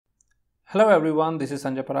Hello everyone, this is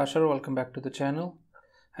Sanjay Parashar. Welcome back to the channel.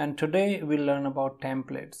 And today we'll learn about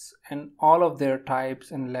templates and all of their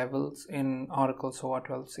types and levels in Oracle SOA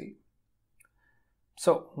 12C.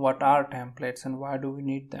 So what are templates and why do we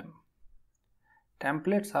need them?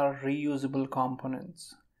 Templates are reusable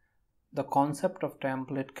components. The concept of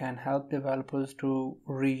template can help developers to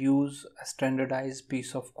reuse a standardized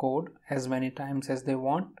piece of code as many times as they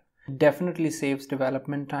want. It definitely saves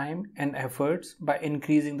development time and efforts by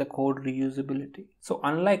increasing the code reusability. So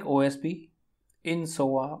unlike OSB, in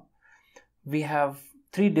SOA, we have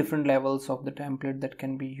three different levels of the template that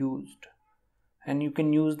can be used, and you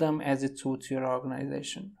can use them as it suits your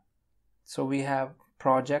organization. So we have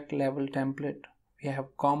project level template, we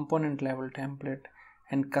have component level template,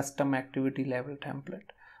 and custom activity level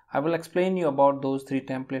template. I will explain you about those three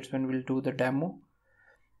templates when we'll do the demo.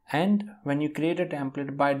 And when you create a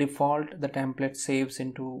template, by default the template saves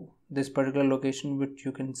into this particular location, which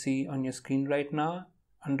you can see on your screen right now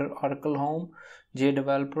under Oracle Home,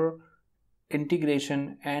 JDeveloper,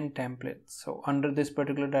 Integration and Templates. So under this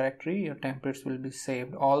particular directory your templates will be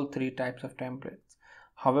saved, all three types of templates.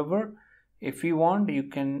 However, if you want, you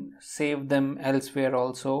can save them elsewhere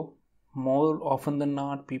also. More often than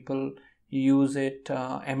not, people use it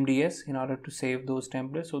MDS in order to save those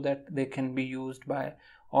templates so that they can be used by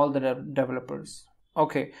all the developers.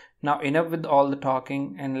 Okay, now enough with all the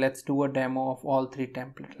talking and let's do a demo of all three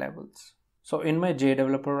template levels. So in my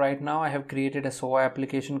JDeveloper right now, I have created a SOA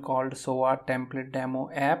application called SOA Template Demo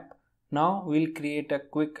App. Now we'll create a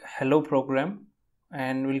quick hello program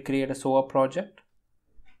and we'll create a SOA project.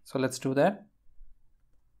 So let's do that.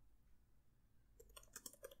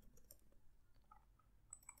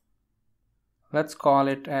 Let's call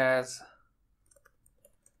it as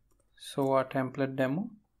SOA Template Demo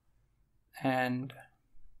and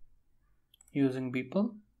using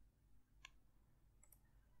people.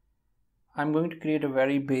 I'm going to create a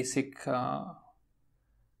very basic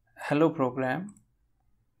hello program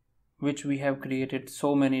which we have created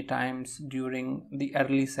so many times during the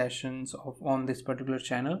early sessions on this particular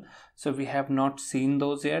channel. So we have not seen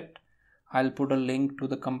those yet. I'll put a link to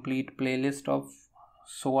the complete playlist of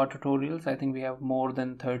SOA tutorials. I think we have more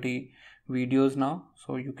than 30 videos now,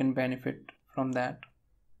 so you can benefit from that.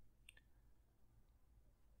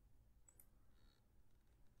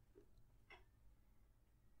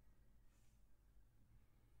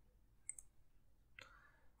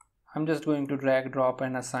 I'm just going to drag, drop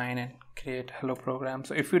and assign and create hello program.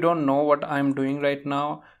 So if you don't know what I'm doing right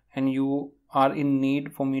now and you are in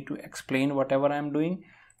need for me to explain whatever I'm doing,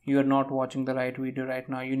 you are not watching the right video right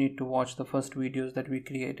now. You need to watch the first videos that we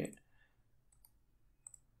created.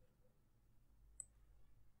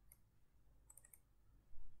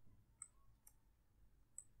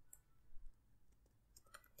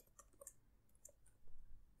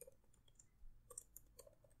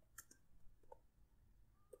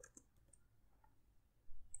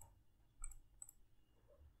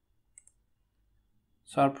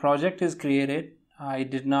 So our project is created. I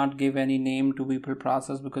did not give any name to people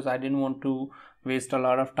process because I didn't want to waste a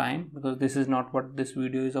lot of time, because this is not what this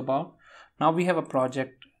video is about. Now we have a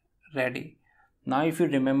project ready. Now if you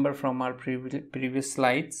remember from our previous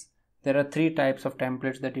slides, there are three types of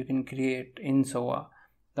templates that you can create in SOA.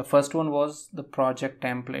 The first one was the project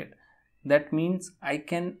template. That means I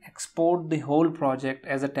can export the whole project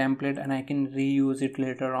as a template and I can reuse it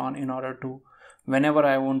later on in order to, whenever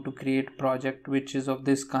I want to create project which is of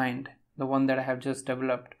this kind, the one that I have just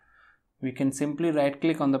developed, we can simply right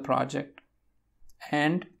click on the project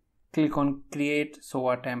and click on create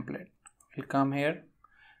SOA template. We'll come here,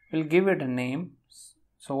 we'll give it a name,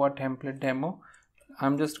 SOA template demo.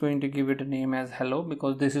 I'm just going to give it a name as hello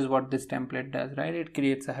because this is what this template does, right? It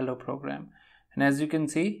creates a hello program. And as you can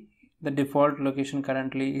see, the default location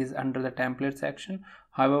currently is under the template section.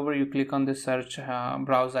 However, you click on this search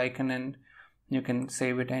browse icon and you can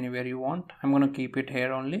save it anywhere you want. I'm going to keep it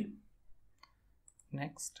here only.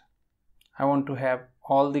 Next, I want to have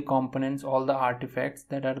all the components, all the artifacts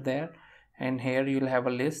that are there, and here you'll have a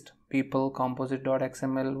list: people,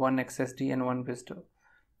 composite.xml, one XSD and one Visual,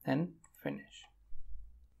 and finish.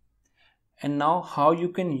 And now how you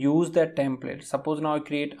can use that template. Suppose now I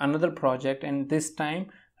create another project and this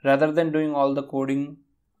time rather than doing all the coding,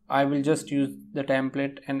 I will just use the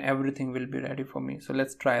template and everything will be ready for me. So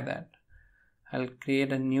let's try that. I'll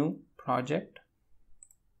create a new project.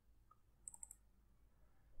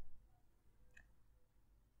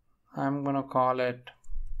 I'm gonna call it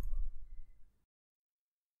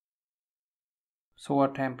SOA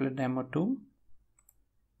Template Demo 2.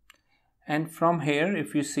 And from here,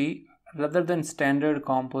 if you see, rather than standard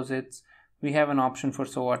composites, we have an option for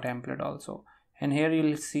SOA template also. and here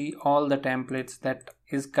you'll see all the templates that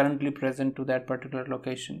is currently present to that particular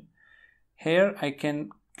location. Here I can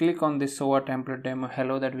click on this SOA template demo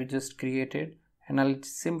hello that we just created, and I'll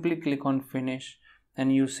simply click on finish,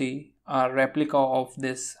 and you see a replica of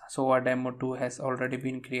this SOA demo 2 has already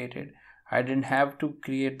been created. I didn't have to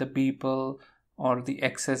create the people or the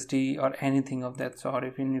XSD or anything of that sort.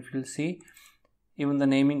 Even if you'll see, even the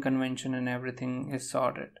naming convention and everything is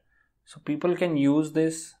sorted. So people can use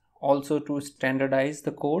this also to standardize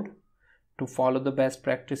the code, to follow the best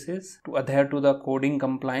practices, to adhere to the coding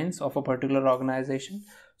compliance of a particular organization.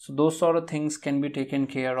 So those sort of things can be taken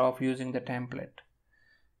care of using the template.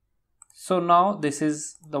 So now this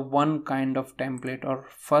is the one kind of template, or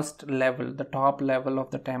first level, the top level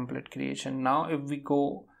of the template creation. Now if we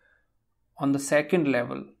go on the second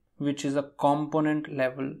level, which is a component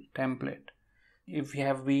level template. If you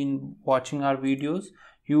have been watching our videos,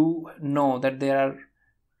 you know that there are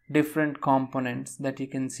different components that you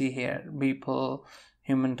can see here: people,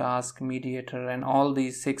 human task, mediator, and all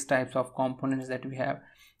these 6 types of components that we have.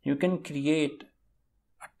 You can create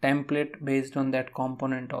a template based on that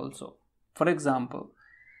component also. For example,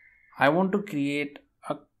 I want to create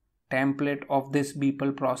a template of this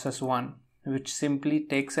people process 1, which simply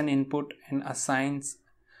takes an input and assigns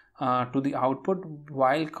to the output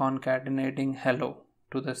while concatenating hello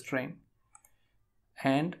to the string.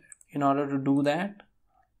 And in order to do that,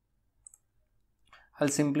 I'll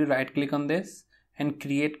simply right click on this and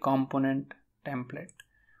create component template.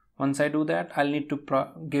 Once I do that, I'll need to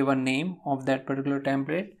give a name of that particular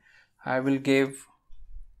template. I will give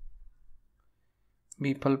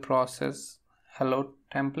people process hello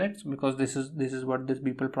templates, because this is what this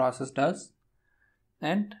people process does,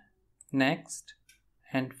 and next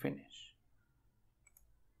and finish.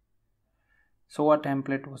 So our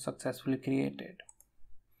template was successfully created.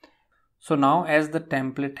 So now as the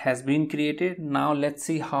template has been created, now let's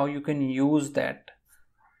see how you can use that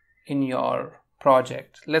in your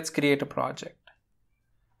project. Let's create a project.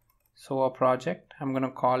 So a project, I'm going to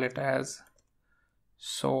call it as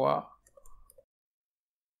SOA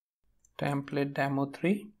template demo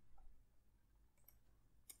 3.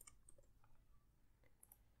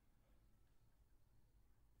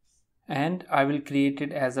 And I will create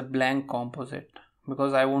it as a blank composite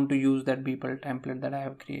because I want to use that people template that I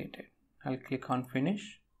have created. I'll click on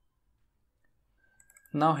finish.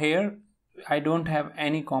 Now here I don't have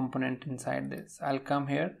any component inside this. I'll come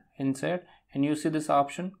here, insert, and you see this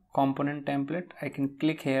option, component template. I can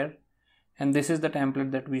click here, and this is the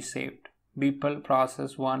template that we saved, people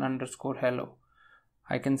process 1 underscore hello.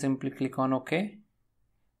 I can simply click on OK.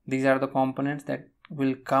 These are the components that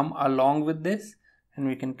will come along with this, and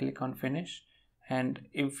we can click on finish. And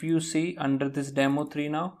if you see under this demo 3,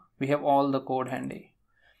 now we have all the code handy.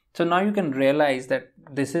 So now you can realize that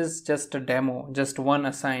this is just a demo, just one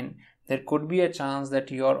assign. There could be a chance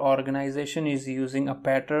that your organization is using a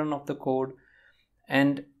pattern of the code,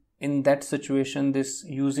 and in that situation,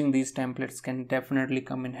 using these templates can definitely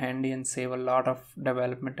come in handy and save a lot of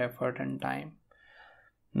development effort and time.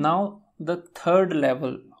 Now the third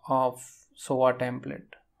level of SOA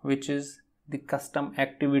template, which is the custom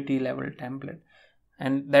activity level template.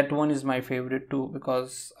 And that one is my favorite too,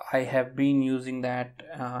 because I have been using that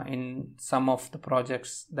in some of the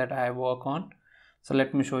projects that I work on. So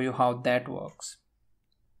let me show you how that works.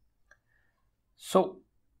 So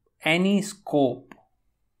any scope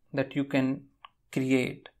that you can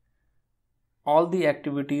create, all the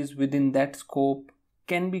activities within that scope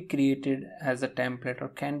can be created as a template or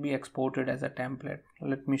can be exported as a template.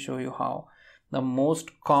 Let me show you how. The most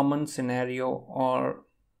common scenario, or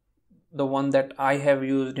the one that I have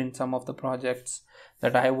used in some of the projects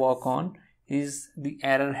that I work on, is the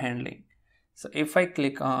error handling. So if I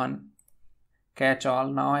click on catch all,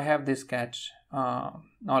 now I have this catch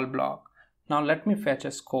all block. Now let me fetch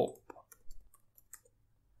a scope.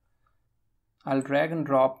 I'll drag and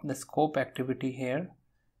drop the scope activity here.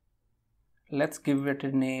 Let's give it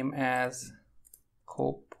a name as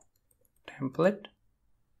scope template.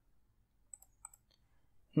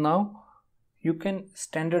 Now you can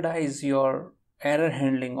standardize your error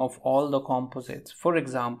handling of all the composites. For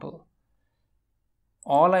example,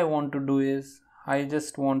 all I want to do is I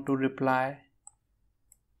just want to reply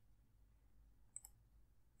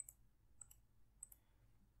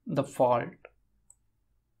the fault.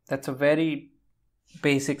 That's a very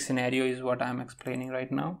basic scenario is what I'm explaining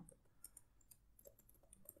right now.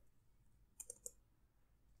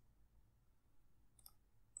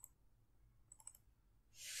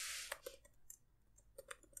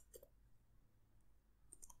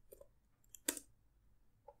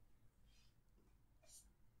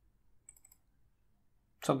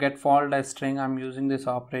 So get fault as string, I'm using this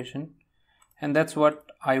operation, and that's what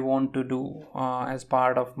I want to do as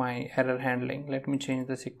part of my error handling. Let me change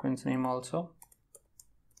the sequence name also.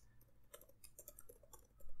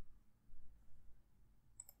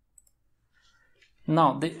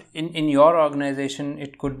 Now, in your organization,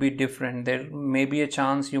 it could be different. There may be a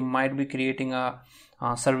chance you might be creating a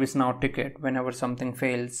ServiceNow ticket whenever something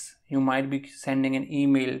fails. You might be sending an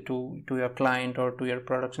email to your client or to your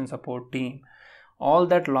production support team. All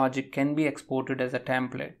that logic can be exported as a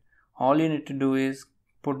template. All you need to do is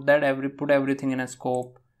put everything in a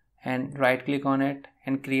scope and right click on it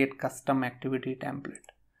and create custom activity template.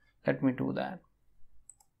 Let me do that.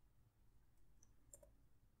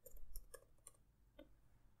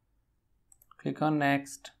 Click on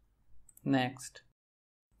next, next,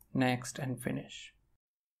 next, and finish.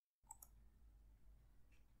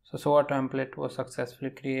 So SOA template was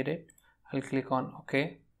successfully created. I'll click on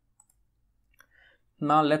OK.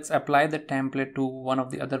 Now let's apply the template to one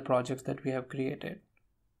of the other projects that we have created.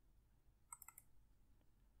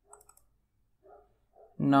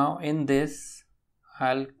 Now in this,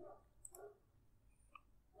 I'll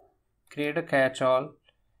create a catch-all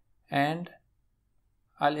and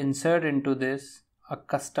I'll insert into this a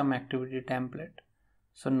custom activity template.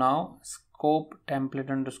 So now scope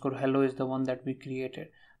template underscore hello is the one that we created.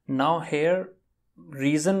 Now here,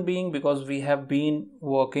 reason being because we have been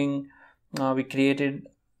working, we created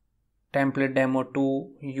template demo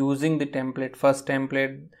 2 using the template first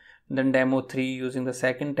template, then demo 3 using the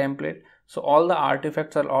second template. So all the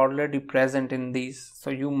artifacts are already present in these.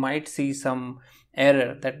 So you might see some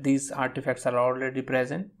error that these artifacts are already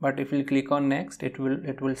present, but if you click on next, it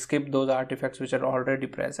will skip those artifacts which are already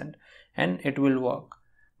present and it will work.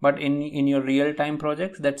 But in your real-time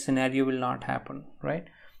projects, that scenario will not happen, right?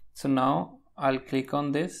 So now I'll click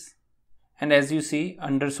on this, and as you see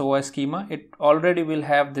under SOA schema, it already will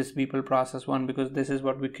have this people process 1 because this is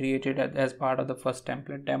what we created as part of the first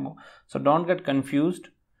template demo. So don't get confused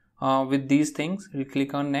with these things. We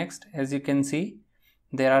click on next. As you can see,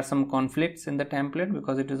 there are some conflicts in the template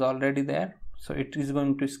because it is already there. So it is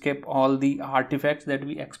going to skip all the artifacts that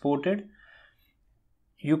we exported.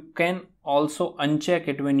 You can also uncheck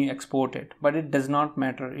it when you export it, but it does not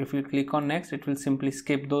matter. If you click on next, it will simply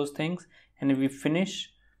skip those things, and if we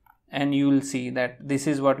finish, and you will see that this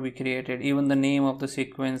is what we created. Even the name of the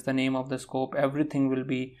sequence, the name of the scope, everything will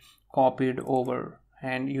be copied over,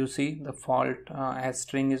 and you see the fault as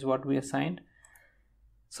string is what we assigned.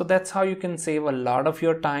 So that's how you can save a lot of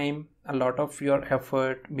your time, a lot of your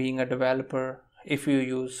effort being a developer if you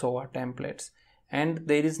use SOA templates. And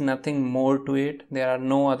there is nothing more to it. There are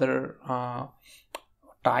no other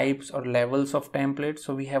types or levels of templates.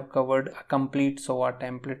 So we have covered a complete SOA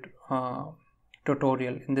template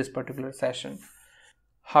tutorial in this particular session.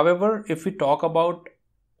 However, if we talk about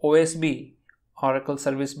OSB, Oracle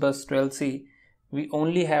Service Bus 12C, we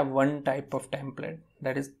only have one type of template,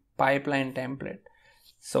 that is pipeline template.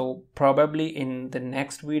 So probably in the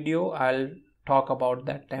next video, I'll talk about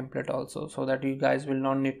that template also, so that you guys will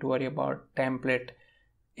not need to worry about template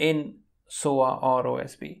in SOA or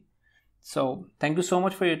OSB. So thank you so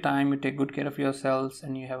much for your time. You take good care of yourselves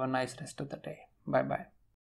and you have a nice rest of the day. Bye bye.